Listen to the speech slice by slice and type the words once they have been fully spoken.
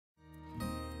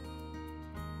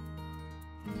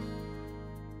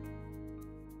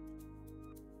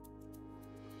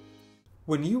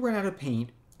When you run out of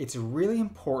paint, it's really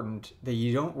important that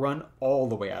you don't run all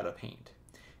the way out of paint.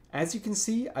 As you can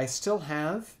see, I still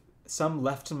have some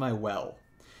left in my well.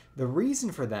 The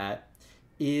reason for that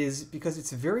is because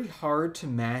it's very hard to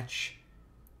match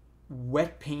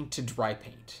wet paint to dry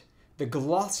paint. The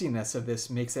glossiness of this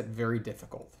makes it very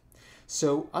difficult.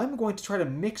 So I'm going to try to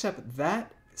mix up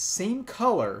that same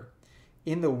color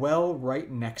in the well right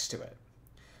next to it.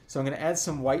 So I'm going to add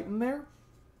some white in there.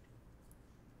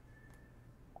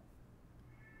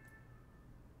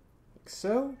 Like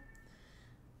so.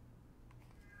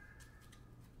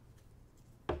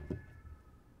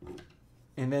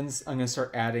 And then I'm going to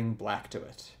start adding black to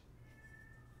it.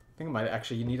 I think I might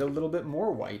actually need a little bit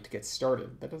more white to get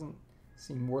started. That doesn't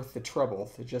seem worth the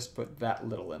trouble to just put that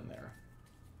little in there.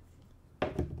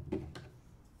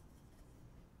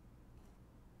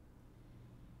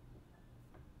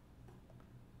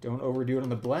 Don't overdo it on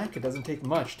the black. It doesn't take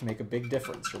much to make a big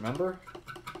difference, remember?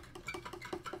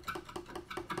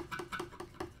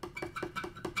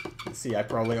 See, I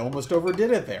probably almost overdid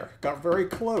it there. Got very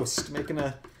close to making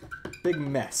a big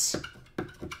mess.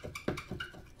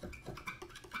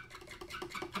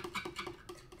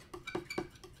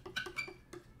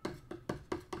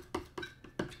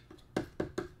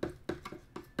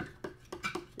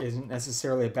 It isn't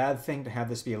necessarily a bad thing to have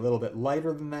this be a little bit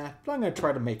lighter than that, but I'm going to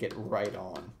try to make it right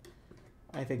on.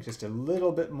 I think just a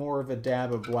little bit more of a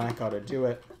dab of black ought to do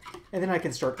it, and then I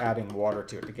can start adding water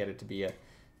to it to get it to be a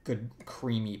good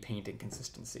creamy painting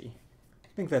consistency. I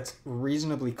think that's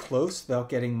reasonably close without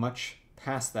getting much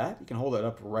past that. You can hold it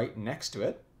up right next to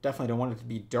it. Definitely don't want it to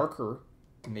be darker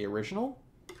than the original.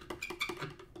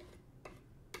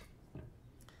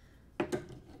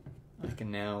 I can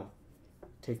now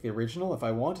take the original if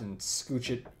I want and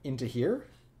scooch it into here,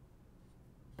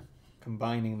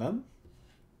 combining them.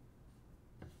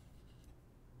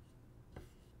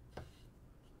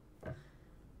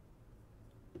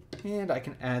 And I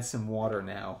can add some water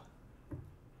now.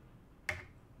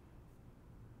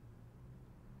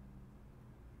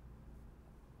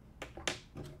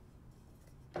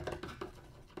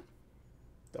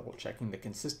 Double checking the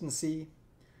consistency,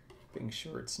 making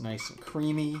sure it's nice and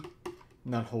creamy,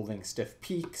 not holding stiff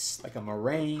peaks like a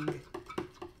meringue.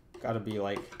 Gotta be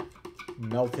like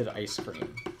melted ice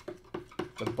cream.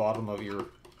 The bottom of your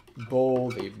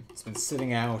bowl, it's been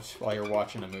sitting out while you're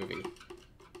watching a movie.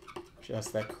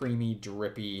 Just that creamy,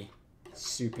 drippy,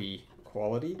 soupy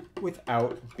quality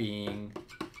without being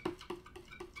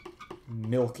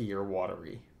milky or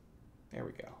watery. There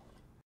we go.